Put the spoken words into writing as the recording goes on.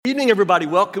Evening, everybody.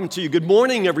 Welcome to you. Good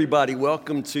morning, everybody.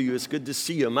 Welcome to you. It's good to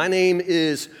see you. My name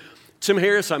is Tim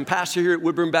Harris. I'm pastor here at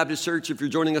Woodburn Baptist Church. If you're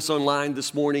joining us online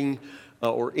this morning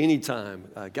or anytime,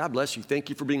 God bless you. Thank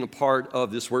you for being a part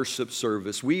of this worship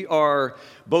service. We are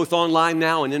both online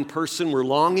now and in person. We're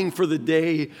longing for the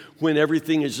day when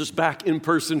everything is just back in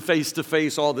person, face to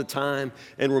face all the time,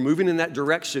 and we're moving in that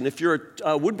direction. If you're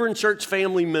a Woodburn Church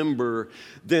family member,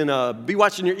 then be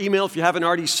watching your email if you haven't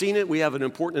already seen it. We have an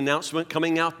important announcement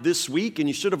coming out this week, and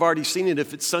you should have already seen it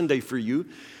if it's Sunday for you.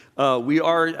 We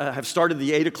have started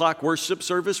the 8 o'clock worship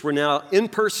service. We're now in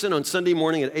person on Sunday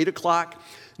morning at 8 o'clock.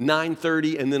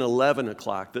 9:30 and then 11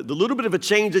 o'clock. The little bit of a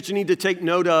change that you need to take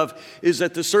note of is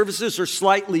that the services are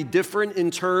slightly different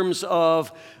in terms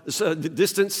of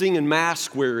distancing and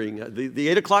mask wearing. The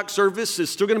 8 o'clock service is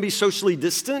still going to be socially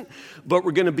distant, but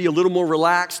we're going to be a little more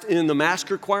relaxed in the mask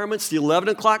requirements. The 11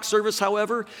 o'clock service,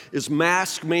 however, is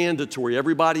mask mandatory.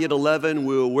 Everybody at 11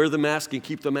 will wear the mask and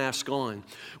keep the mask on.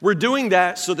 We're doing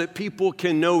that so that people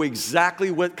can know exactly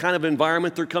what kind of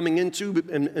environment they're coming into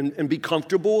and be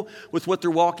comfortable with what they're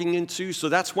walking into. So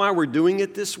that's why we're doing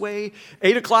it this way.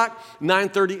 8 o'clock,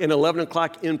 9:30, and 11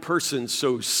 o'clock in person.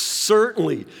 So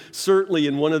certainly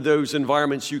in one of those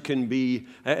environments you can be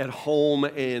at home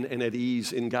and at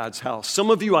ease in God's house. Some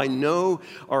of you I know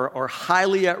are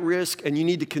highly at risk, and you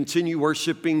need to continue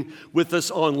worshiping with us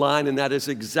online, and that is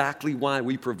exactly why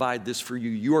we provide this for you.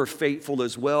 You are faithful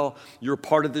as well. You're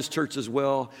part of this church as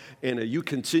well, and you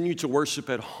continue to worship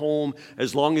at home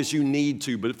as long as you need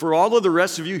to. But for all of the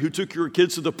rest of you who took your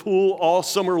kids to the pool all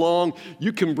summer long,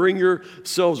 you can bring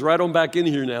yourselves right on back in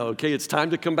here now, okay? It's time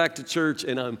to come back to church,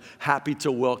 and I'm happy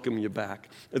to welcome you back.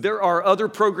 There are other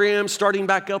programs starting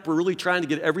back up. We're really trying to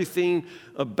get everything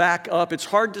back up. It's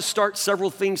hard to start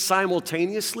several things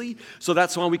simultaneously, so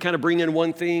that's why we kind of bring in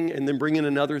one thing and then bring in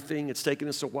another thing. It's taken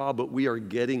us a while, but we are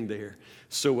getting there.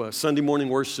 So Sunday morning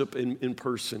worship in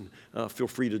person, feel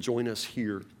free to join us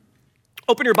here.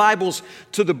 Open your Bibles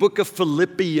to the book of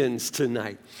Philippians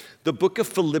tonight. The book of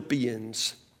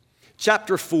Philippians,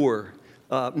 chapter 4.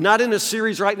 Not in a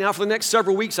series right now for the next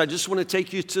several weeks. I just want to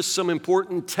take you to some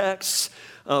important texts,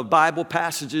 Bible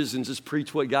passages, and just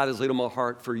preach what God has laid on my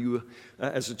heart for you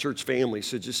as a church family.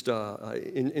 So just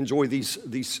enjoy these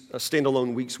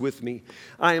standalone weeks with me.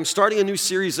 I am starting a new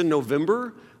series in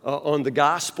November on the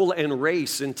gospel and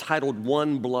race entitled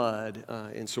One Blood.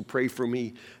 And so pray for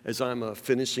me as I'm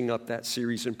finishing up that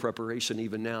series in preparation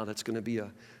even now. That's going to be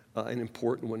an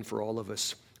important one for all of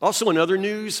us. Also, in other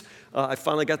news, I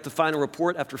finally got the final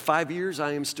report. After 5 years,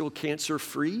 I am still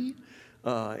cancer-free,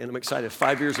 and I'm excited.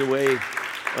 5 years away.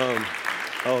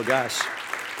 Oh, gosh.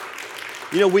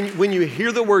 You know, when you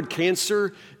hear the word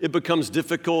cancer, it becomes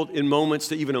difficult in moments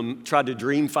to even try to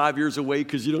dream 5 years away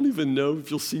because you don't even know if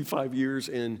you'll see 5 years.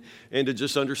 And to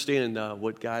just understand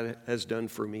what God has done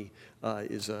for me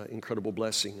is an incredible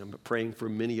blessing. I'm praying for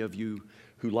many of you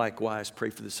who likewise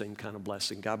pray for the same kind of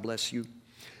blessing. God bless you.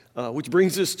 Which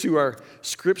brings us to our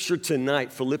scripture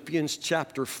tonight, Philippians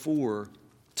chapter 4.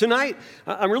 Tonight,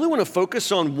 I really want to focus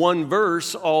on one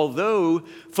verse, although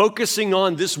focusing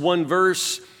on this one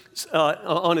verse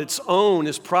on its own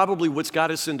is probably what's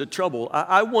got us into trouble.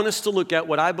 I want us to look at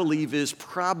what I believe is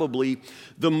probably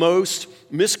the most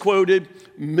misquoted,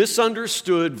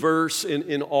 misunderstood verse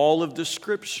in all of the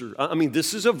scripture. I mean,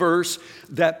 this is a verse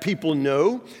that people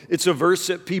know. It's a verse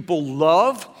that people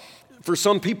love. For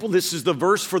some people, this is the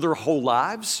verse for their whole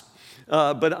lives.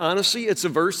 But honestly, it's a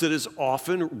verse that is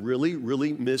often really,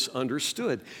 really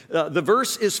misunderstood. The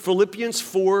verse is Philippians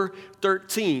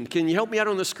 4:13. Can you help me out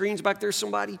on the screens back there,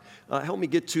 somebody? Help me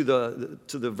get to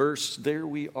the verse. There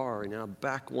we are. Now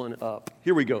back one up.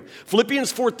 Here we go.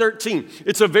 Philippians 4:13.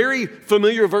 It's a very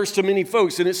familiar verse to many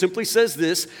folks, and it simply says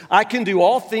this: I can do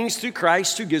all things through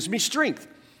Christ who gives me strength.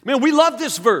 Man, we love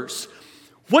this verse.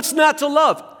 What's not to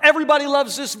love? Everybody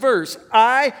loves this verse.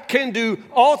 I can do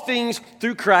all things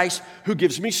through Christ who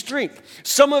gives me strength.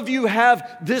 Some of you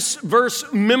have this verse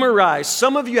memorized.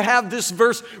 Some of you have this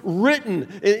verse written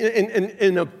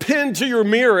in a pen to your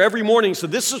mirror every morning. So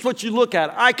this is what you look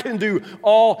at. I can do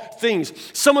all things.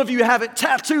 Some of you have it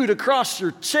tattooed across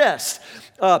your chest.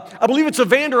 I believe it's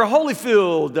Evander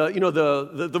Holyfield,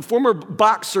 the former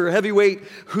boxer heavyweight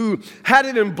who had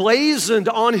it emblazoned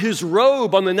on his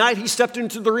robe on the night he stepped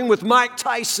into the ring with Mike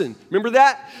Tyson. Remember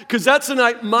that? Because that's the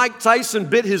night Mike Tyson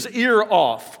bit his ear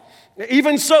off.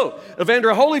 Even so, Evander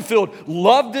Holyfield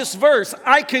loved this verse.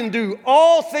 I can do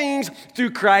all things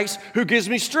through Christ who gives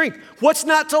me strength. What's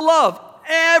not to love?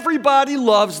 Everybody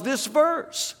loves this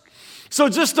verse. So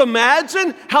just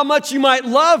imagine how much you might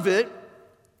love it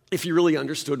if you really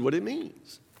understood what it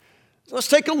means. So let's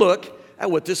take a look at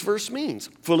what this verse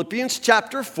means. Philippians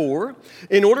chapter 4.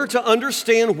 In order to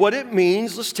understand what it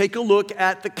means, let's take a look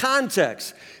at the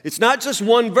context. It's not just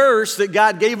one verse that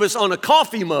God gave us on a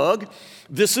coffee mug.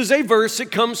 This is a verse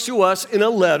that comes to us in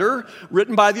a letter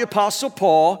written by the Apostle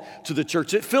Paul to the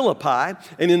church at Philippi.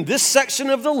 And in this section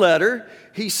of the letter,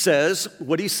 he says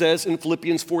what he says in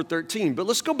Philippians 4:13. But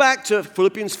let's go back to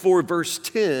Philippians 4, verse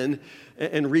 10,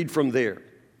 and read from there.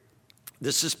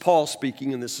 This is Paul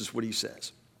speaking, and this is what he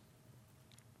says.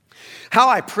 How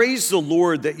I praise the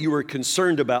Lord that you are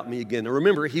concerned about me again. Now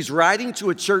remember, he's writing to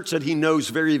a church that he knows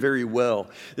very, very well.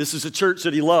 This is a church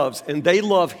that he loves, and they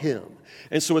love him.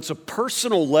 And so it's a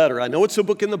personal letter. I know it's a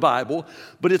book in the Bible,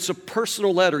 but it's a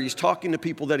personal letter. He's talking to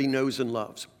people that he knows and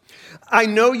loves. I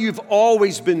know you've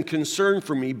always been concerned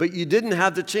for me, but you didn't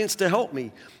have the chance to help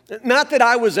me. Not that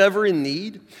I was ever in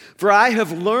need, for I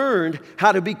have learned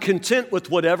how to be content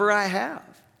with whatever I have.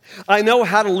 I know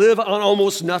how to live on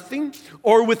almost nothing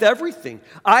or with everything.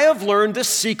 I have learned the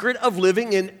secret of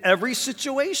living in every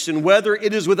situation, whether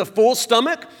it is with a full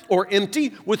stomach or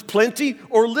empty, with plenty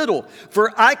or little.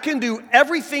 For I can do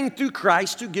everything through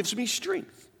Christ who gives me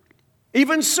strength.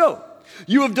 Even so,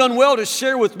 you have done well to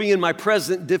share with me in my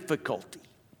present difficulty.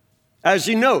 As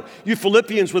you know, you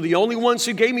Philippians were the only ones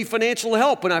who gave me financial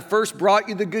help when I first brought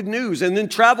you the good news and then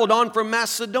traveled on from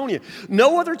Macedonia.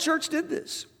 No other church did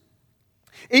this.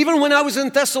 Even when I was in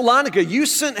Thessalonica, you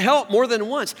sent help more than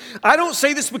once. I don't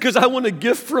say this because I want a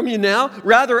gift from you now.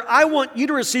 Rather, I want you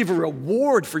to receive a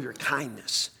reward for your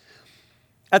kindness.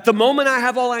 At the moment, I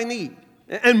have all I need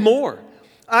and more.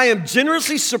 I am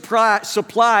generously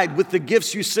supplied with the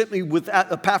gifts you sent me with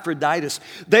Epaphroditus.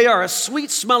 They are a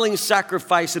sweet-smelling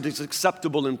sacrifice that is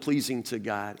acceptable and pleasing to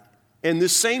God. And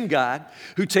this same God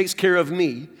who takes care of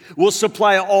me will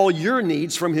supply all your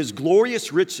needs from his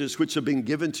glorious riches which have been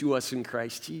given to us in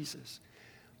Christ Jesus.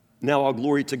 Now all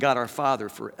glory to God our Father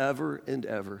forever and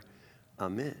ever.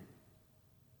 Amen.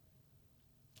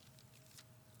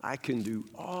 I can do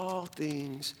all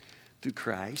things through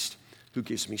Christ who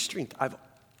gives me strength. I've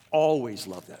always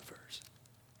loved that verse.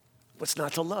 What's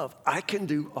not to love? I can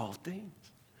do all things.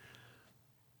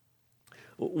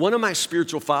 One of my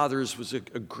spiritual fathers was a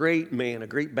great man, a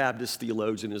great Baptist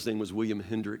theologian. His name was William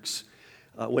Hendricks.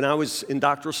 When I was in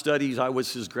doctoral studies, I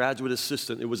was his graduate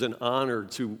assistant. It was an honor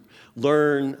to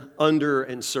learn under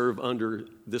and serve under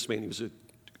this man. He was a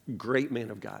great man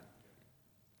of God.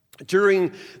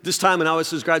 During this time when I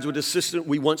was his graduate assistant,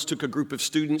 we once took a group of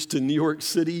students to New York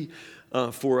City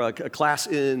for a class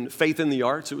in faith in the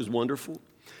arts. It was wonderful.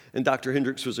 And Dr.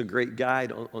 Hendricks was a great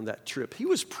guide on that trip. He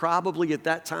was probably at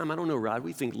that time, I don't know, Rod,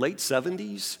 we think late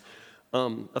 70s,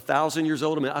 1,000 years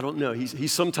old. I mean, I don't know. He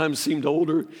sometimes seemed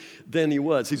older than he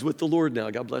was. He's with the Lord now.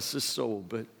 God bless his soul.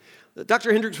 But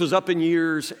Dr. Hendricks was up in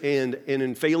years and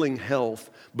in failing health,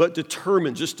 but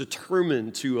determined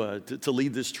to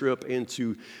lead this trip and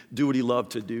to do what he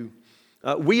loved to do.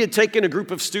 We had taken a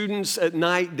group of students at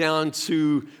night down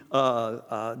to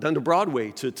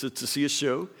Broadway to see a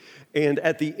show. And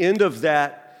at the end of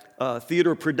that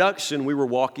theater production, we were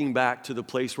walking back to the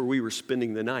place where we were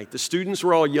spending the night. The students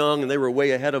were all young and they were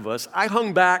way ahead of us. I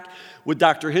hung back with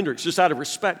Dr. Hendricks just out of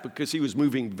respect because he was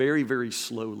moving very, very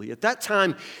slowly. At that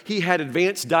time, he had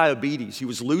advanced diabetes. He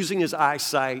was losing his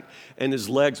eyesight and his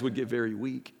legs would get very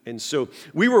weak. And so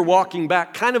we were walking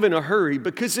back kind of in a hurry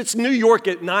because it's New York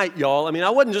at night, y'all. I mean, I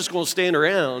wasn't just going to stand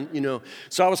around,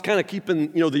 So I was kind of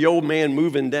keeping, the old man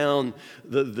moving down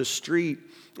the street.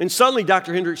 And suddenly,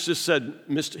 Dr. Hendricks just said,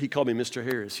 he called me Mr.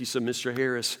 Harris. He said, Mr.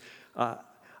 Harris,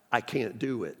 I can't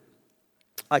do it.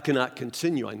 I cannot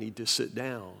continue. I need to sit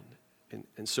down.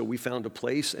 And so we found a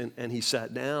place, and he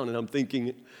sat down. And I'm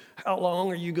thinking, how long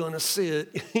are you going to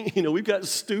sit? We've got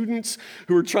students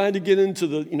who are trying to get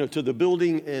into to the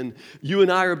building, and you and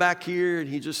I are back here. And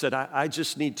he just said, I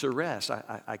just need to rest.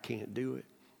 I can't do it.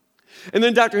 And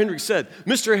then Dr. Hendricks said,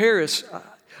 Mr. Harris,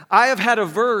 I have had a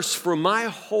verse for my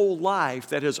whole life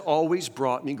that has always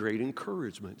brought me great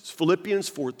encouragement. It's Philippians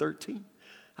 4:13.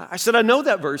 I said, I know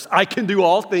that verse. I can do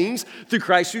all things through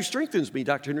Christ who strengthens me.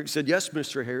 Dr. Hendricks said, yes,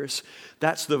 Mr. Harris,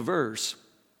 that's the verse.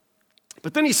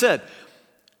 But then he said,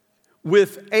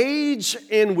 with age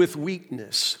and with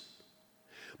weakness,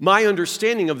 my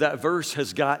understanding of that verse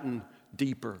has gotten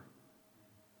deeper.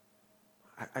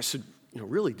 I said,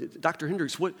 really, Dr.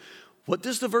 Hendricks, what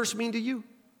does the verse mean to you?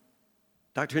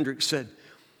 Dr. Hendricks said,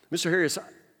 Mr. Harris,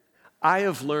 I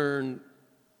have learned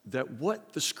that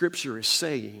what the scripture is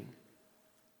saying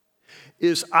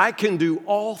is I can do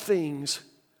all things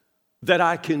that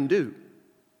I can do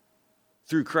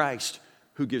through Christ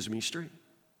who gives me strength.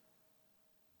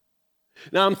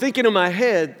 Now I'm thinking in my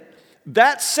head,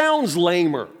 that sounds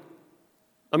lamer.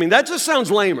 I mean, that just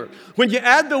sounds lamer. When you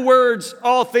add the words,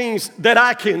 all things that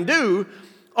I can do,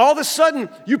 all of a sudden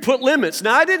you put limits.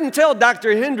 Now, I didn't tell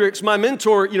Dr. Hendricks, my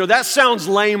mentor, that sounds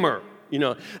lamer.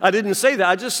 I didn't say that.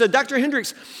 I just said, Dr.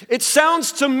 Hendricks, it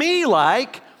sounds to me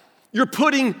like you're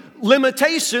putting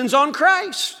limitations on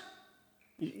Christ.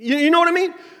 You know what I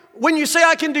mean? When you say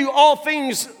I can do all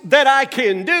things that I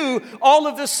can do, all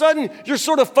of a sudden you're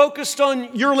sort of focused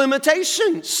on your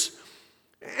limitations.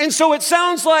 And so it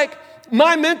sounds like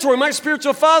my mentor, my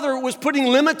spiritual father, was putting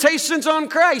limitations on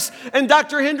Christ. And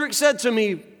Dr. Hendricks said to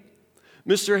me,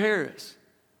 Mr. Harris,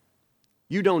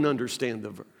 you don't understand the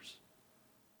verse.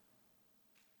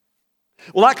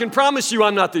 Well, I can promise you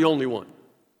I'm not the only one.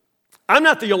 I'm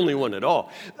not the only one at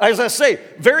all. As I say,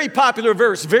 very popular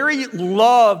verse, very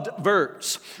loved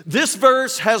verse. This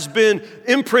verse has been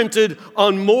imprinted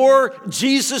on more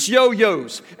Jesus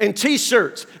yo-yos and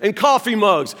t-shirts and coffee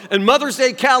mugs and Mother's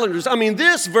Day calendars. I mean,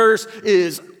 this verse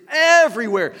is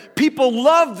everywhere. People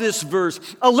love this verse.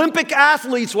 Olympic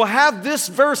athletes will have this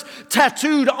verse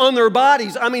tattooed on their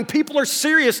bodies. I mean, people are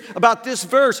serious about this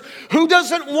verse. Who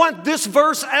doesn't want this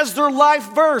verse as their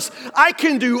life verse? I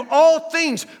can do all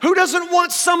things. Who doesn't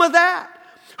want some of that?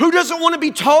 Who doesn't want to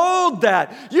be told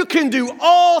that? You can do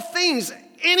all things,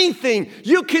 anything.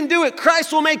 You can do it.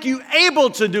 Christ will make you able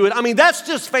to do it. I mean, that's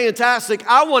just fantastic.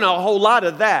 I want a whole lot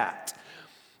of that.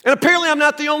 And apparently I'm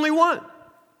not the only one.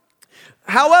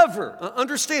 However,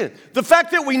 understand, the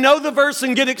fact that we know the verse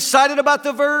and get excited about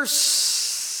the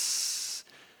verse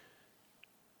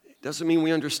doesn't mean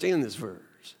we understand this verse.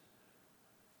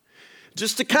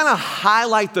 Just to kind of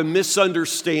highlight the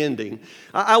misunderstanding,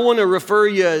 I want to refer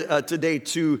you today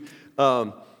to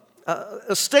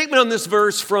a statement on this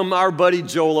verse from our buddy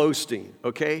Joel Osteen,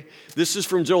 okay? This is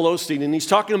from Joel Osteen, and he's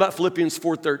talking about Philippians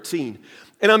 4:13.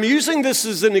 And I'm using this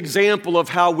as an example of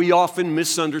how we often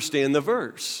misunderstand the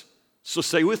verse. So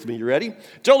stay with me, you ready?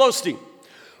 Joel Osteen.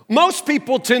 Most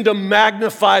people tend to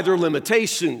magnify their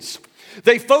limitations.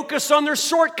 They focus on their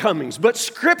shortcomings, but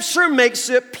Scripture makes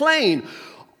it plain.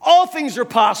 All things are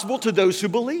possible to those who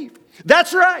believe.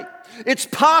 That's right. It's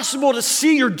possible to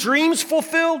see your dreams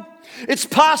fulfilled. It's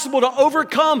possible to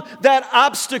overcome that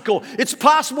obstacle. It's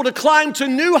possible to climb to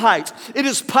new heights. It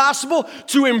is possible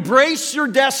to embrace your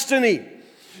destiny.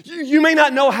 You may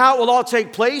not know how it will all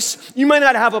take place. You may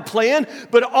not have a plan,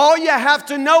 but all you have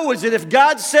to know is that if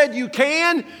God said you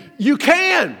can, you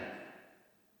can.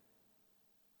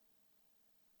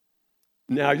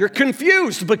 Now you're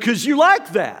confused because you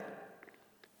like that.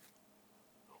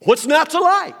 What's not to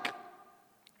like?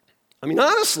 I mean,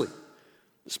 honestly,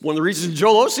 it's one of the reasons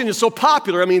Joel Osteen is so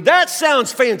popular. I mean, that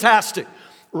sounds fantastic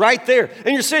right there.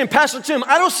 And you're saying, Pastor Tim,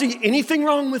 I don't see anything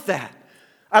wrong with that.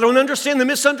 I don't understand the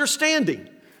misunderstanding.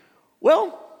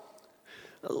 Well,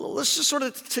 let's just sort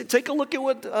of take a look at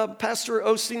what Pastor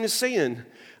Osteen is saying.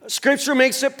 Scripture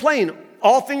makes it plain.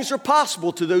 All things are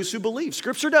possible to those who believe.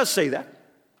 Scripture does say that.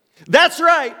 That's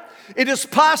right. It is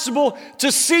possible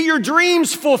to see your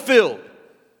dreams fulfilled.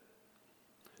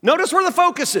 Notice where the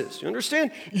focus is. You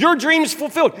understand? Your dreams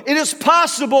fulfilled. It is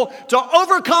possible to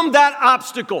overcome that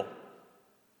obstacle.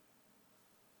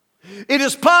 It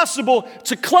is possible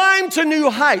to climb to new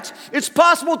heights. It's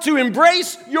possible to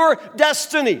embrace your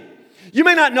destiny. You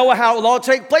may not know how it will all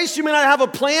take place. You may not have a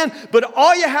plan, but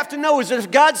all you have to know is that if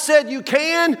God said you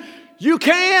can, you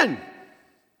can.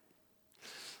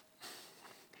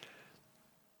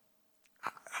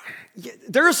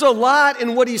 There's a lot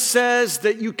in what he says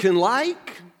that you can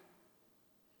like.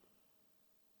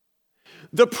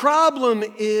 The problem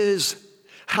is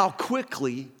how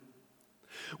quickly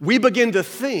we begin to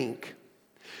think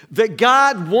that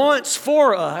God wants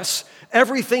for us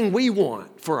everything we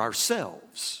want for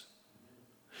ourselves.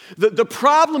 The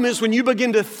problem is when you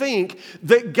begin to think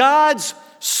that God's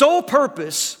sole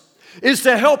purpose is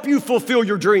to help you fulfill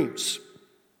your dreams.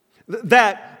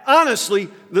 That, honestly,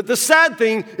 the sad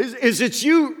thing is that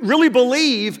you really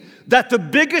believe that the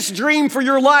biggest dream for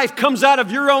your life comes out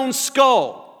of your own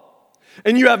skull,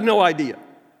 and you have no idea.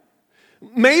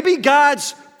 Maybe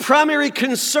God's primary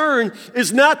concern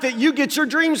is not that you get your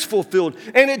dreams fulfilled.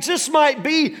 And it just might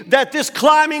be that this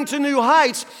climbing to new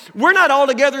heights, we're not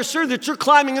altogether sure that you're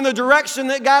climbing in the direction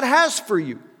that God has for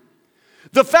you.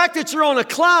 The fact that you're on a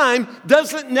climb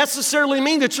doesn't necessarily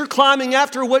mean that you're climbing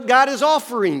after what God is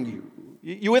offering you.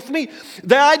 You with me?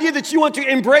 The idea that you want to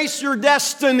embrace your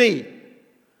destiny.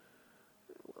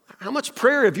 How much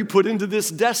prayer have you put into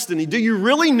this destiny? Do you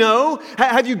really know?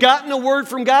 Have you gotten a word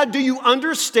from God? Do you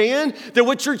understand that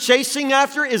what you're chasing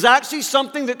after is actually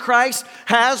something that Christ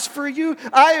has for you?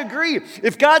 I agree.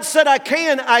 If God said I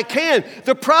can, I can.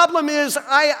 The problem is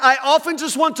I often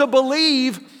just want to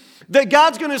believe That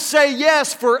God's going to say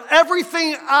yes for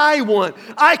everything I want.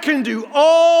 I can do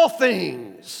all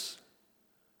things.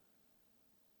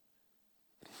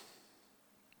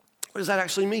 What does that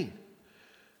actually mean?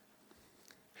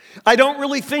 I don't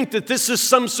really think that this is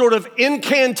some sort of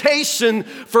incantation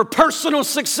for personal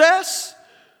success.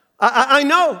 I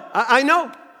know.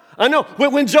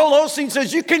 When Joel Osteen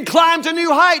says you can climb to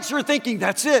new heights, you're thinking,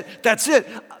 that's it.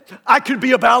 I could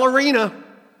be a ballerina.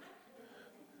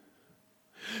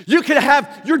 You could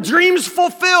have your dreams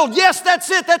fulfilled. Yes,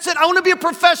 that's it. I want to be a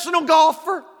professional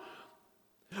golfer.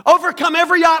 Overcome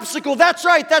every obstacle. That's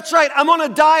right. I'm on a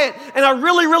diet and I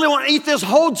really want to eat this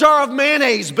whole jar of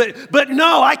mayonnaise. But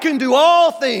no, I can do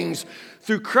all things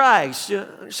through Christ. You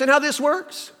understand how this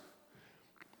works?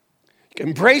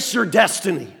 Embrace your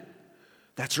destiny.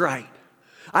 That's right.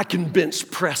 I can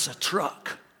bench press a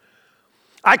truck.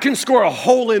 I can score a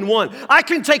hole-in-one. I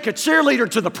can take a cheerleader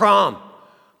to the prom.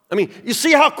 I mean, you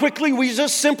see how quickly we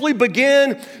just simply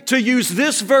begin to use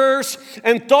this verse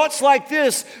and thoughts like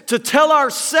this to tell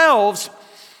ourselves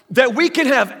that we can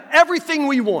have everything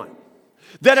we want.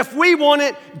 That if we want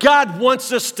it, God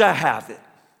wants us to have it.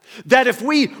 That if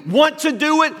we want to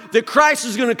do it, that Christ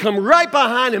is going to come right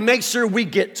behind and make sure we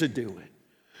get to do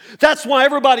it. That's why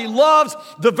everybody loves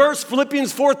the verse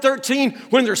Philippians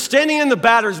 4:13 when they're standing in the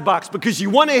batter's box, because you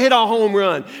want to hit a home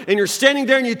run and you're standing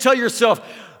there and you tell yourself,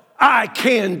 I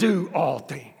can do all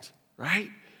things, right?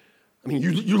 I mean,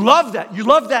 you love that. You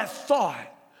love that thought.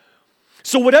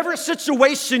 So whatever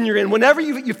situation you're in, whenever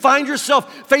you find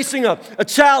yourself facing a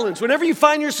challenge, whenever you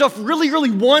find yourself really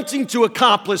wanting to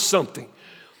accomplish something,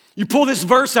 you pull this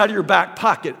verse out of your back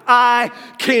pocket. I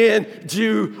can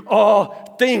do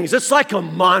all things. It's like a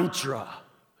mantra.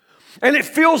 And it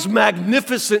feels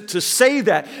magnificent to say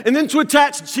that. And then to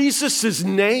attach Jesus'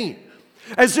 name.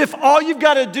 As if all you've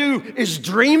got to do is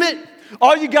dream it.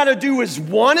 All you got to do is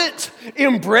want it,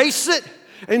 embrace it,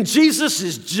 and Jesus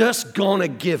is just going to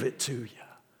give it to you.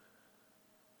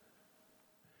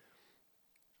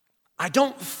 I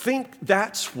don't think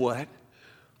that's what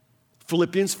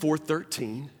Philippians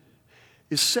 4:13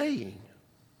 is saying.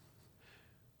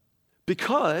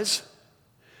 Because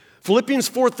Philippians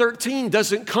 4:13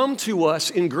 doesn't come to us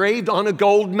engraved on a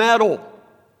gold medal.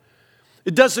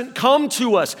 It doesn't come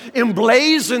to us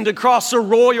emblazoned across a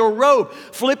royal robe.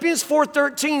 Philippians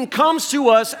 4:13 comes to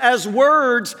us as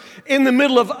words in the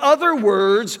middle of other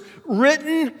words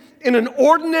written in an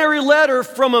ordinary letter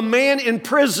from a man in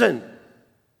prison.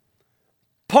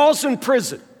 Paul's in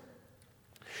prison.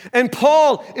 And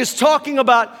Paul is talking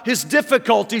about his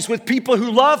difficulties with people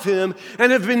who love him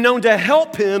and have been known to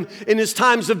help him in his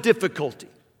times of difficulty.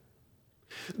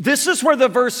 This is where the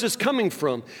verse is coming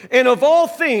from. And of all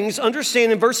things,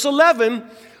 understand in verse 11,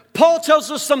 Paul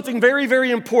tells us something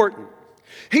very important.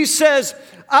 He says,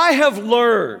 I have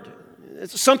learned.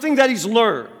 It's something that he's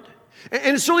learned.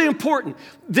 And it's really important.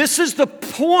 This is the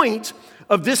point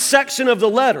of this section of the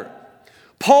letter.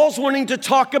 Paul's wanting to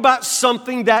talk about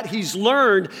something that he's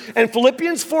learned. And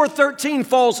Philippians 4:13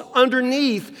 falls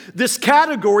underneath this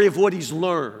category of what he's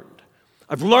learned.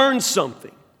 I've learned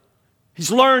something. He's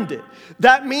learned it.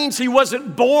 That means he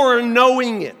wasn't born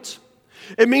knowing it.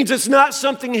 It means it's not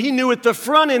something he knew at the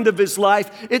front end of his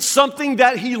life. It's something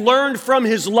that he learned from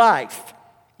his life.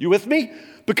 You with me?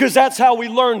 Because that's how we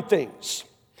learn things.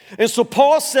 And so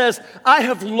Paul says, I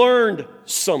have learned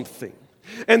something.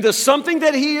 And the something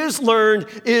that he has learned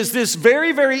is this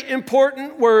very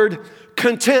important word,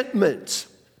 contentment.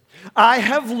 I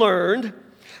have learned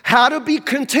how to be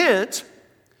content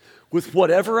with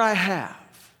whatever I have.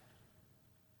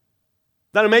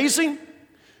 Isn't that amazing?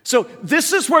 So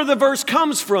this is where the verse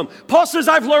comes from. Paul says,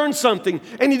 I've learned something.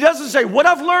 And he doesn't say, what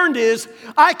I've learned is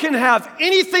I can have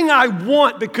anything I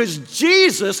want because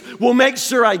Jesus will make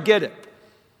sure I get it.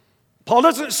 Paul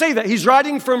doesn't say that. He's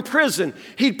writing from prison.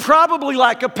 He'd probably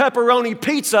like a pepperoni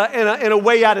pizza and a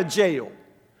way out of jail.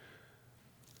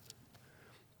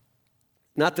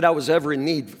 Not that I was ever in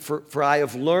need, for I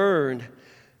have learned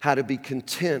how to be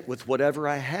content with whatever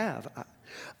I have.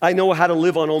 I know how to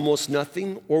live on almost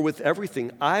nothing or with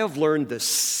everything. I have learned the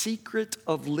secret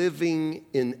of living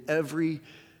in every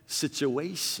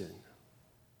situation.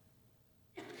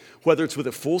 Whether it's with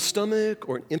a full stomach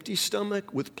or an empty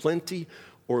stomach, with plenty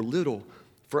or little,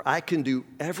 for I can do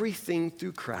everything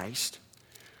through Christ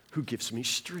who gives me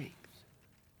strength.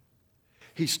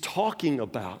 He's talking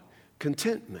about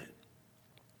contentment.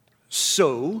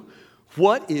 So,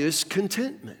 what is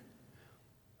contentment?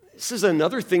 This is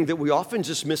another thing that we often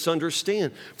just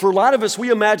misunderstand. For a lot of us, we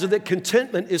imagine that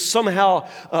contentment is somehow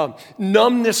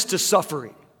numbness to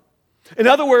suffering. In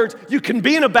other words, you can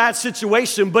be in a bad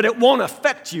situation, but it won't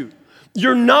affect you.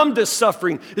 You're numb to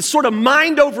suffering. It's sort of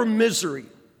mind over misery.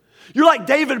 You're like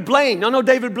David Blaine. I know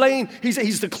David Blaine,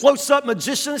 he's the close-up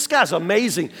magician. This guy's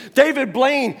amazing. David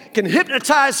Blaine can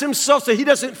hypnotize himself so he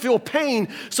doesn't feel pain,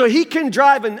 so he can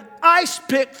drive an ice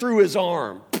pick through his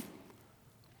arm.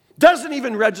 Doesn't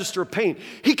even register pain.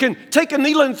 He can take a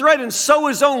needle and thread and sew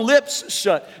his own lips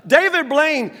shut. David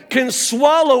Blaine can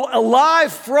swallow a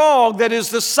live frog that is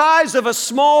the size of a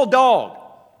small dog.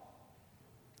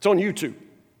 It's on YouTube,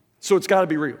 so it's got to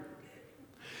be real.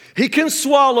 He can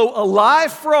swallow a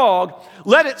live frog,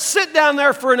 let it sit down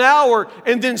there for an hour,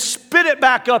 and then spit it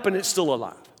back up and it's still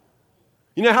alive.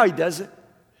 You know how he does it?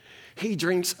 He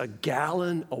drinks a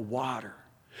gallon of water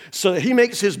so that he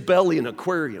makes his belly an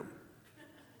aquarium.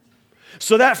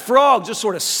 So that frog just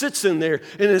sort of sits in there,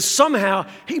 and then somehow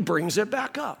he brings it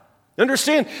back up.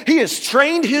 Understand? He has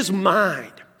trained his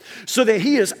mind so that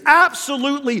he is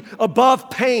absolutely above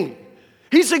pain.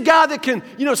 He's a guy that can,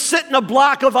 sit in a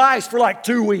block of ice for like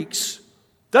 2 weeks.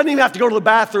 Doesn't even have to go to the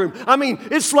bathroom. I mean,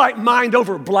 it's like mind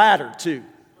over bladder, too.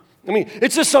 I mean,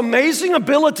 it's this amazing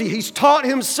ability. He's taught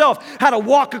himself how to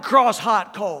walk across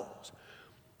hot coals.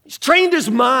 He's trained his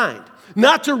mind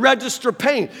not to register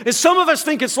pain. And some of us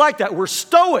think it's like that. We're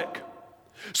stoic.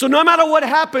 So no matter what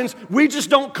happens, we just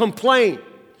don't complain.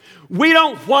 We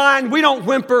don't whine. We don't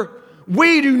whimper.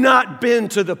 We do not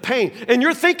bend to the pain. And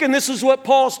you're thinking this is what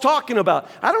Paul's talking about.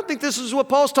 I don't think this is what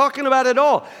Paul's talking about at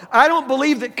all. I don't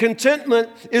believe that contentment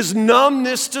is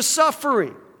numbness to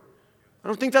suffering. I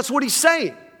don't think that's what he's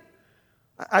saying.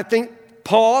 I think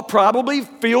Paul probably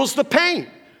feels the pain.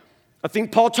 I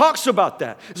think Paul talks about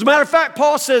that. As a matter of fact,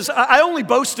 Paul says, I only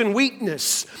boast in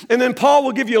weakness. And then Paul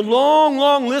will give you a long,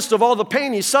 long list of all the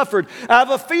pain he suffered. I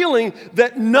have a feeling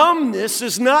that numbness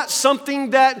is not something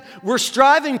that we're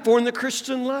striving for in the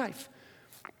Christian life.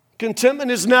 Contentment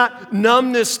is not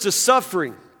numbness to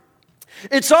suffering.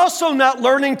 It's also not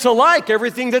learning to like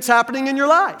everything that's happening in your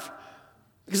life.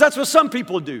 Because that's what some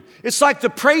people do. It's like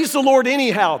the praise the Lord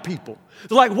anyhow people.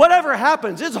 They're like, whatever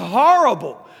happens, it's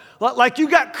horrible. Like you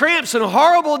got cramps and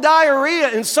horrible diarrhea,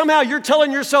 and somehow you're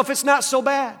telling yourself it's not so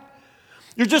bad.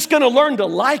 You're just going to learn to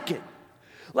like it.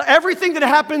 Everything that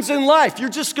happens in life, you're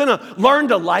just going to learn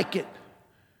to like it.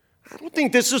 I don't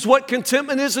think this is what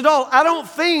contentment is at all. I don't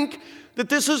think that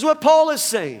this is what Paul is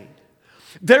saying.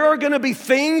 There are going to be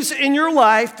things in your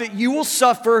life that you will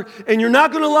suffer, and you're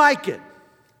not going to like it.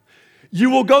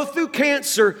 You will go through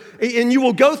cancer, and you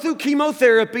will go through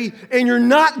chemotherapy, and you're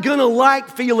not going to like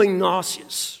feeling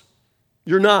nauseous.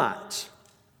 You're not.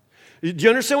 Do you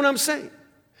understand what I'm saying?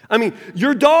 I mean,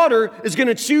 your daughter is going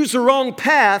to choose the wrong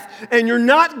path, and you're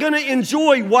not going to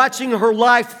enjoy watching her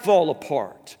life fall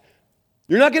apart.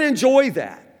 You're not going to enjoy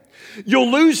that.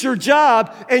 You'll lose your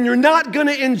job, and you're not going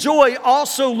to enjoy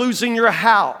also losing your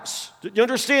house. Do you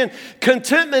understand?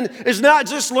 Contentment is not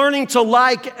just learning to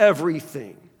like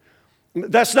everything.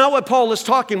 That's not what Paul is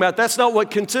talking about. That's not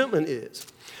what contentment is.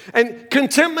 And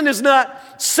contentment is not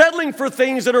settling for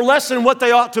things that are less than what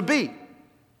they ought to be.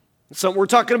 That's something we're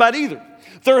talking about either.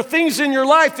 There are things in your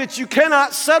life that you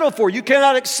cannot settle for. You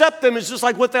cannot accept them as just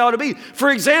like what they ought to be. For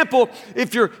example,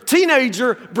 if your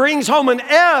teenager brings home an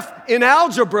F in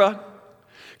algebra,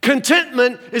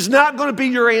 contentment is not going to be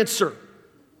your answer.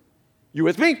 You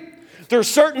with me? There are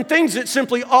certain things that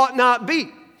simply ought not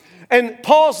be. And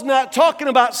Paul's not talking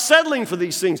about settling for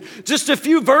these things. Just a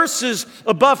few verses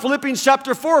above Philippians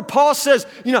chapter 4, Paul says,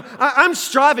 I'm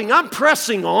striving, I'm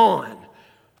pressing on.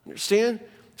 Understand?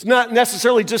 It's not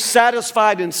necessarily just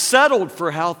satisfied and settled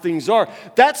for how things are.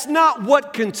 That's not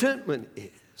what contentment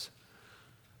is.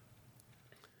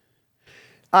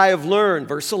 I have learned,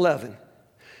 verse 11,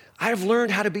 I have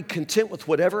learned how to be content with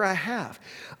whatever I have.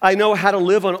 I know how to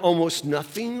live on almost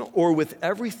nothing or with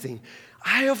everything.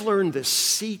 I have learned the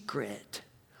secret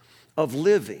of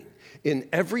living in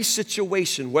every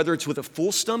situation, whether it's with a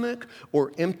full stomach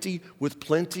or empty, with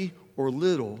plenty or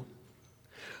little.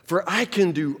 For I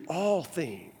can do all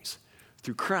things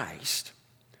through Christ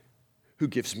who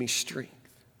gives me strength.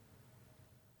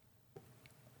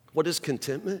 What is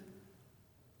contentment?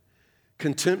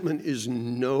 Contentment is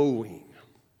knowing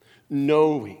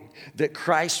that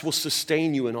Christ will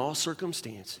sustain you in all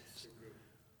circumstances.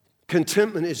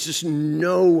 Contentment is just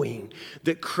knowing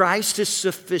that Christ is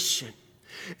sufficient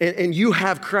and you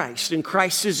have Christ and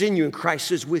Christ is in you and Christ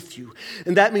is with you.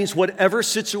 And that means whatever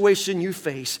situation you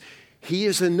face, He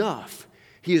is enough.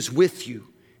 He is with you.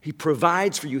 He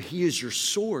provides for you. He is your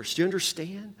source. Do you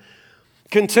understand?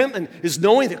 Contentment is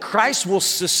knowing that Christ will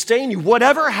sustain you.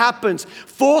 Whatever happens,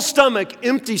 full stomach,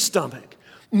 empty stomach,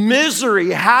 Misery,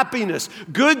 happiness,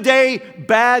 good day,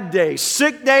 bad day,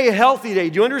 sick day, healthy day.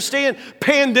 Do you understand?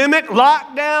 Pandemic,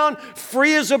 lockdown,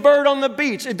 free as a bird on the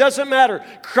beach. It doesn't matter.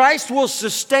 Christ will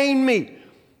sustain me.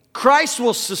 Christ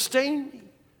will sustain me.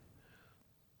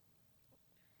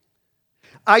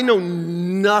 I know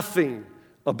nothing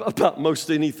about most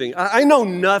anything. I know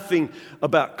nothing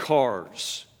about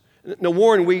cars. Now,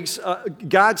 Warren Weeks,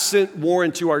 God sent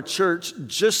Warren to our church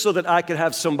just so that I could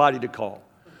have somebody to call.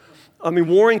 I mean,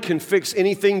 Warren can fix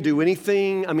anything, do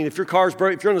anything. I mean, if your car's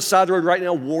broke, if you're on the side of the road right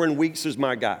now, Warren Weeks is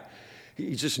my guy.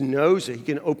 He just knows it. He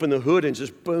can open the hood and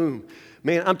just boom.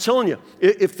 Man, I'm telling you,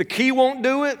 if the key won't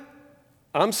do it,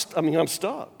 I'm stuck.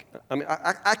 I mean,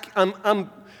 I'm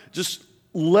just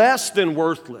less than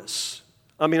worthless.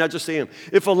 I mean, I just am.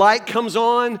 If a light comes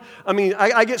on, I mean,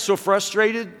 I get so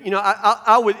frustrated. You know,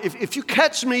 I would, if you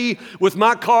catch me with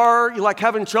my car, you like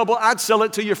having trouble, I'd sell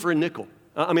it to you for a nickel.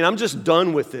 I mean, I'm just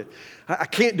done with it. I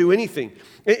can't do anything.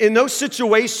 In those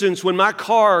situations when my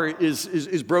car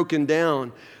is broken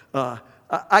down,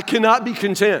 I cannot be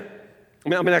content. I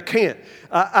mean, I can't.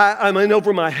 I'm in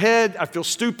over my head. I feel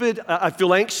stupid. I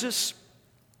feel anxious.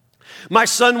 My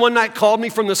son one night called me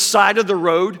from the side of the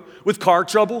road with car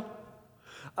trouble.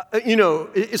 You know,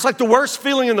 it's like the worst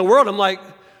feeling in the world. I'm like,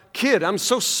 kid, I'm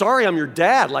so sorry I'm your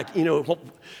dad. Like, you know,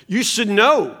 you should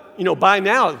know, by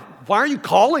now. Why are you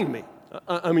calling me?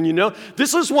 I mean,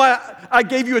 this is why I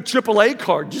gave you a AAA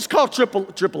card. Just call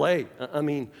AAA. I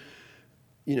mean,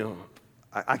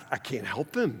 I can't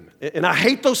help him. And I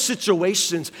hate those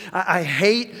situations. I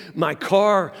hate my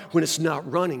car when it's not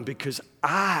running because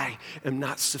I am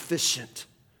not sufficient.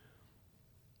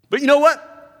 But you know what?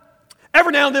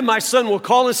 Every now and then my son will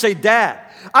call and say, Dad,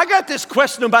 I got this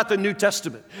question about the New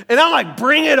Testament. And I'm like,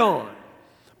 bring it on.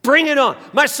 Bring it on.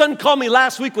 My son called me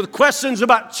last week with questions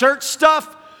about church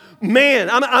stuff. Man,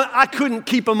 I couldn't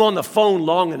keep him on the phone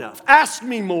long enough. Ask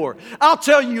me more. I'll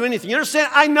tell you anything. You understand?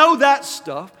 I know that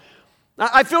stuff.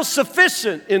 I feel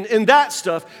sufficient in that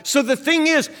stuff. So the thing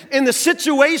is, in the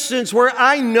situations where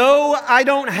I know I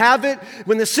don't have it,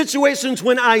 when the situations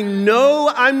when I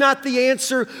know I'm not the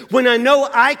answer, when I know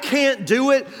I can't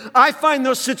do it, I find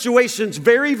those situations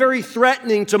very, very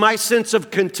threatening to my sense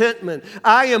of contentment.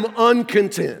 I am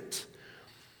uncontent.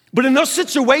 But in those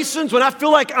situations when I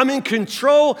feel like I'm in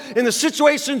control, in the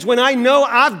situations when I know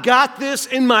I've got this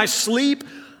in my sleep,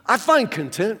 I find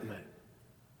contentment.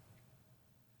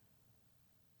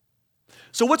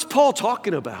 So what's Paul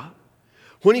talking about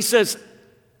when he says,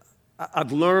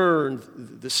 I've learned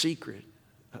the secret?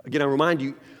 Again, I remind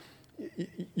you,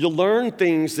 you'll learn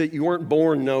things that you weren't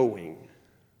born knowing.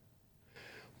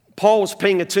 Paul was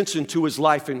paying attention to his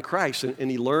life in Christ, and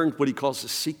he learned what he calls the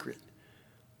secret.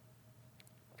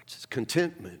 It's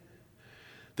contentment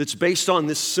that's based on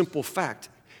this simple fact: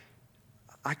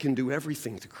 I can do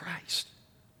everything through Christ.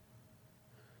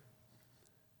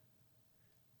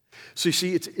 So you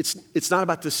see, it's not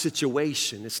about the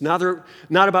situation. It's not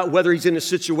about whether he's in a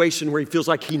situation where he feels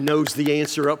like he knows the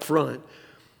answer up front.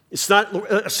 It's not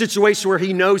a situation where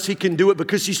he knows he can do it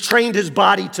because he's trained his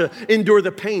body to endure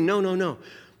the pain. No.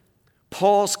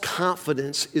 Paul's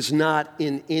confidence is not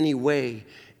in any way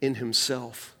in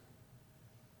himself.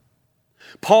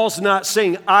 Paul's not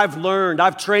saying, I've learned,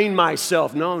 I've trained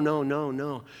myself.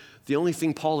 No. The only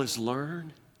thing Paul has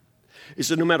learned is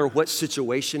that no matter what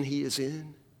situation he is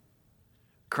in,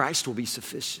 Christ will be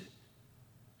sufficient.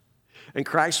 And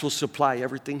Christ will supply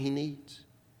everything he needs.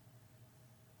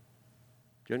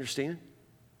 Do you understand?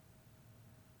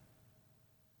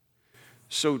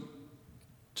 So,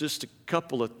 just a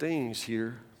couple of things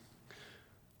here.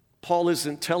 Paul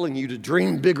isn't telling you to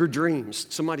dream bigger dreams.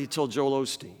 Somebody told Joel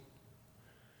Osteen.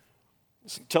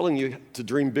 He's telling you to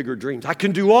dream bigger dreams. I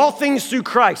can do all things through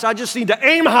Christ. I just need to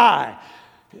aim high.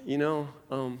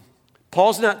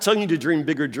 Paul's not telling you to dream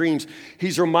bigger dreams.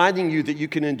 He's reminding you that you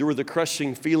can endure the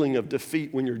crushing feeling of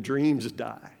defeat when your dreams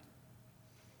die.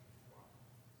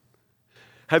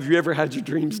 Have you ever had your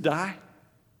dreams die?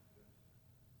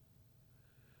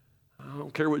 I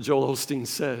don't care what Joel Osteen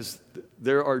says.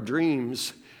 There are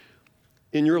dreams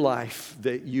in your life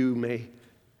that you may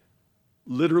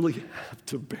literally have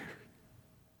to bury.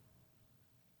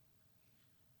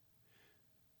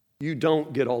 You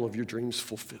don't get all of your dreams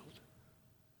fulfilled.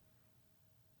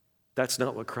 That's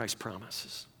not what Christ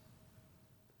promises.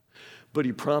 But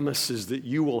he promises that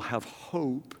you will have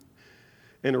hope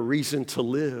and a reason to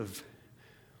live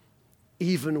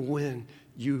even when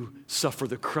you suffer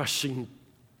the crushing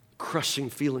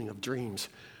feeling of dreams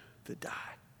that die.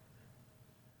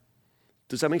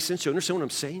 Does that make sense? You understand what I'm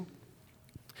saying?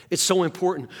 It's so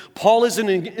important. Paul isn't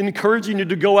encouraging you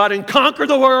to go out and conquer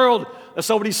the world. That's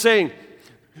not what he's saying.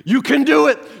 You can do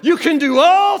it. You can do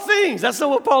all things. That's not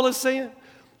what Paul is saying.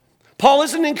 Paul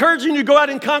isn't encouraging you to go out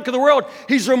and conquer the world.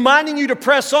 He's reminding you to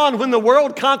press on when the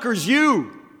world conquers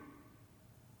you.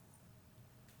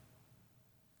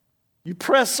 You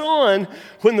press on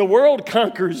when the world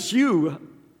conquers you.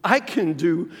 I can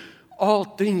do all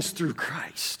things through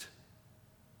Christ.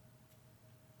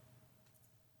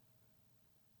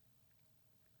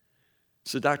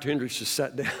 So Dr. Hendricks just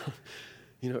sat down,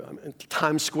 I'm in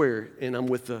Times Square, and I'm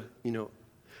with a,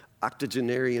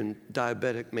 octogenarian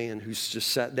diabetic man who's just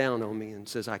sat down on me and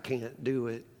says, I can't do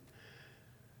it.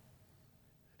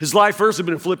 His life verse had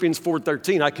been in Philippians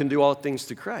 4:13, I can do all things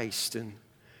through Christ. And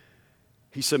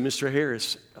he said, Mr.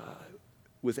 Harris,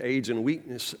 with age and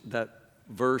weakness, that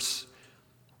verse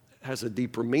has a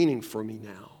deeper meaning for me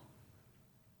now.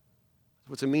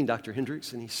 What's it mean, Dr.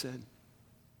 Hendricks? And he said,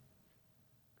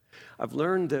 I've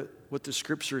learned that what the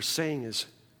scripture is saying is,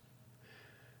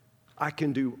 I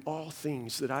can do all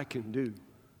things that I can do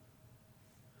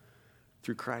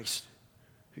through Christ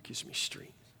who gives me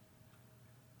strength.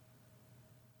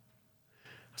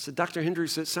 I said, Dr.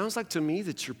 Hendricks, it sounds like to me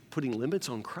that you're putting limits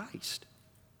on Christ.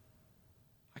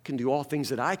 I can do all things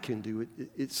that I can do.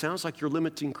 It sounds like you're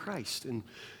limiting Christ. And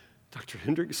Dr.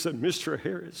 Hendricks said, Mr.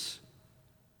 Harris,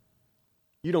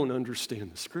 you don't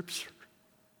understand the scripture.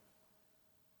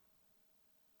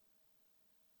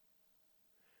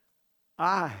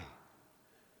 I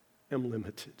am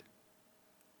limited.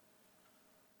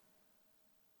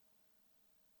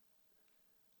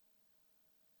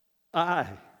 I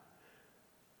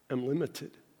am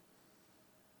limited.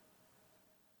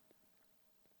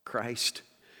 Christ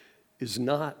is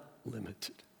not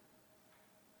limited.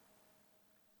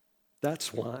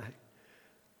 That's why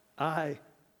I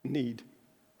need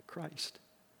Christ.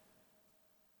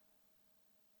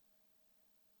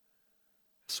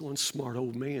 That's one smart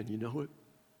old man, you know it?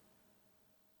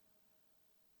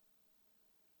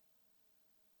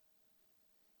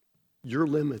 You're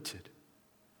limited.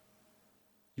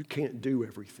 You can't do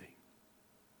everything.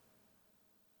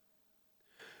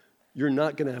 You're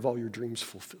not going to have all your dreams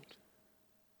fulfilled.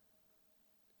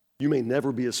 You may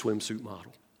never be a swimsuit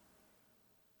model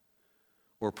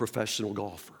or a professional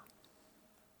golfer.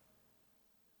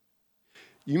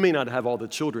 You may not have all the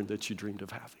children that you dreamed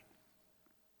of having.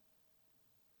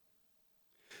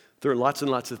 There are lots and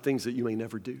lots of things that you may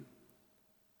never do.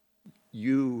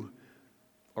 You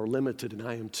are limited, and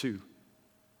I am too.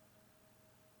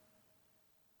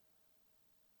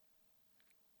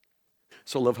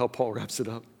 So I love how Paul wraps it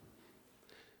up.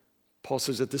 Paul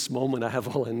says, at this moment, I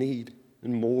have all I need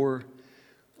and more.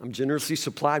 I'm generously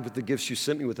supplied with the gifts you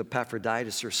sent me with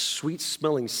Epaphroditus, your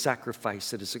sweet-smelling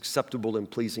sacrifice that is acceptable and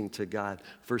pleasing to God.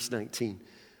 Verse 19.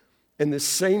 And the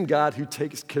same God who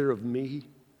takes care of me,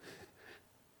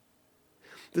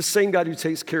 the same God who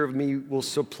takes care of me will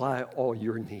supply all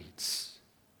your needs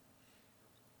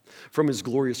from his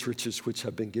glorious riches which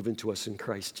have been given to us in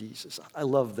Christ Jesus. I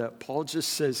love that. Paul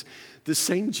just says, the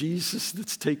same Jesus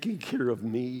that's taking care of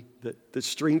me, that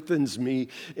strengthens me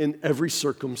in every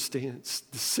circumstance,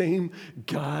 the same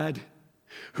God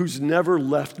who's never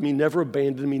left me, never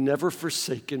abandoned me, never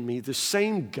forsaken me, the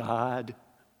same God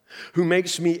who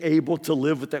makes me able to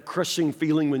live with that crushing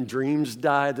feeling when dreams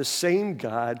die, the same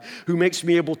God who makes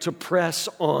me able to press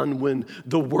on when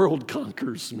the world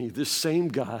conquers me, the same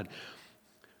God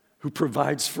who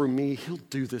provides for me, he'll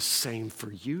do the same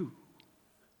for you.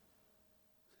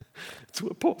 That's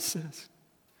what Paul says.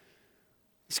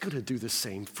 He's going to do the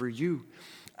same for you.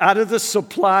 Out of the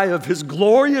supply of his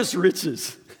glorious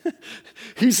riches,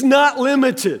 he's not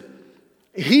limited.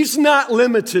 He's not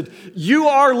limited. You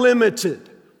are limited.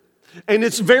 And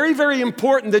it's very, very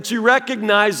important that you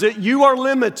recognize that you are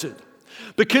limited.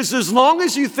 Because as long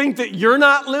as you think that you're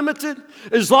not limited,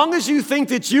 as long as you think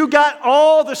that you got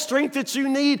all the strength that you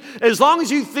need, as long as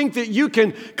you think that you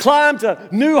can climb to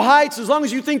new heights, as long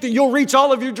as you think that you'll reach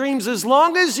all of your dreams, as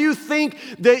long as you think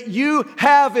that you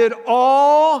have it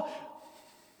all,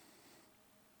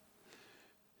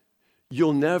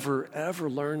 you'll never, ever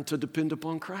learn to depend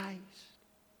upon Christ.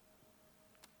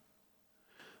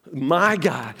 My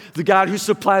God, the God who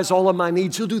supplies all of my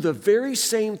needs, he'll do the very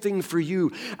same thing for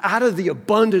you out of the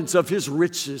abundance of his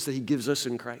riches that he gives us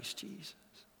in Christ Jesus.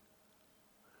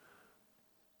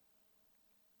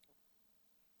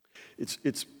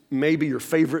 It's maybe your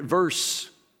favorite verse.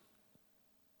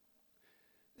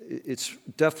 It's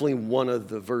definitely one of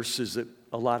the verses that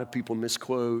a lot of people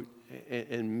misquote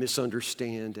and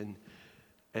misunderstand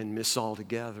and miss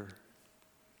altogether.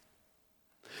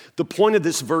 The point of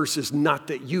this verse is not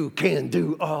that you can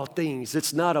do all things.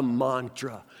 It's not a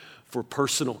mantra for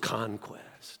personal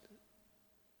conquest.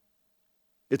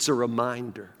 It's a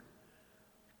reminder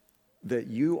that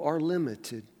you are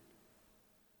limited.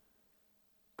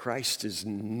 Christ is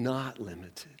not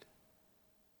limited.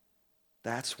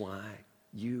 That's why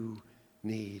you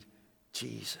need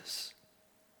Jesus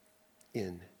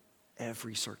in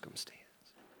every circumstance.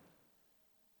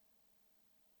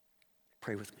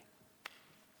 Pray with me.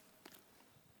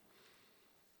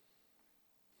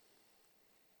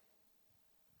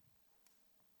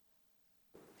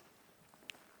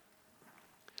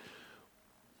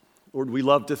 Lord, we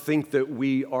love to think that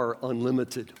we are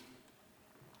unlimited,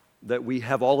 that we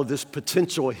have all of this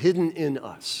potential hidden in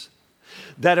us,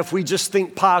 that if we just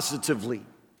think positively,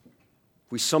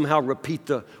 we somehow repeat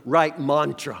the right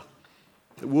mantra,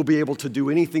 that we'll be able to do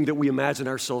anything that we imagine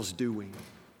ourselves doing.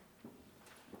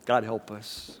 God help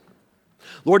us.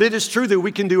 Lord, it is true that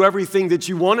we can do everything that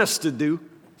you want us to do.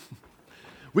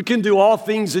 We can do all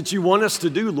things that you want us to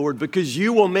do, Lord, because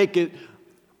you will make it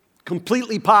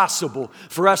completely possible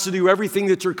for us to do everything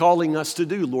that you're calling us to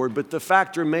do, Lord. But the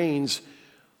fact remains,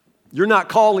 you're not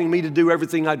calling me to do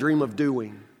everything I dream of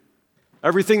doing,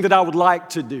 everything that I would like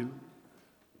to do.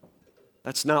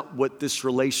 That's not what this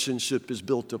relationship is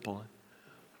built upon.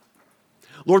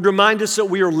 Lord, remind us that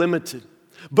we are limited.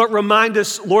 But remind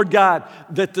us, Lord God,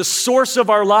 that the source of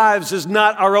our lives is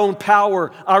not our own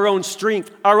power, our own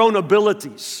strength, our own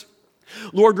abilities.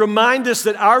 Lord, remind us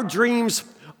that our dreams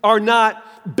are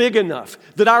not big enough,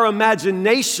 that our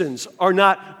imaginations are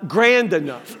not grand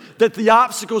enough, that the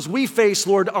obstacles we face,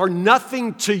 Lord, are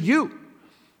nothing to you.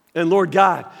 And Lord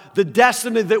God, the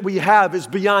destiny that we have is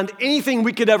beyond anything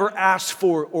we could ever ask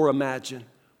for or imagine.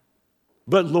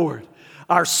 But Lord,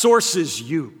 our source is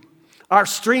you. Our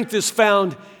strength is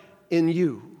found in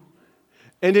you.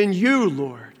 And in you,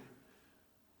 Lord,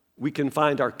 we can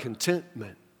find our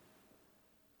contentment.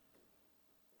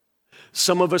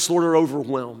 Some of us, Lord, are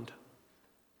overwhelmed.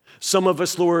 Some of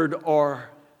us, Lord, are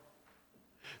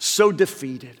so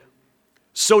defeated,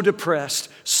 so depressed,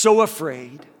 so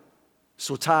afraid,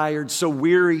 so tired, so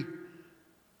weary,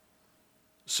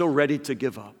 so ready to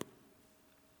give up.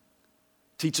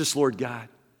 Teach us, Lord God,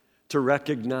 to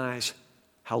recognize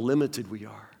how limited we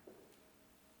are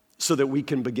so that we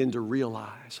can begin to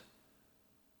realize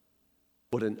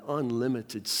what an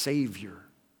unlimited Savior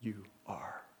you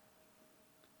are.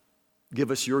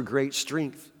 Give us your great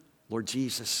strength, Lord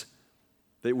Jesus,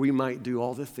 that we might do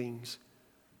all the things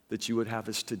that you would have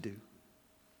us to do.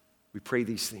 We pray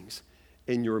these things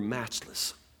in your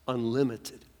matchless,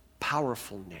 unlimited,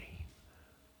 powerful name.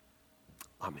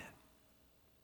 Amen.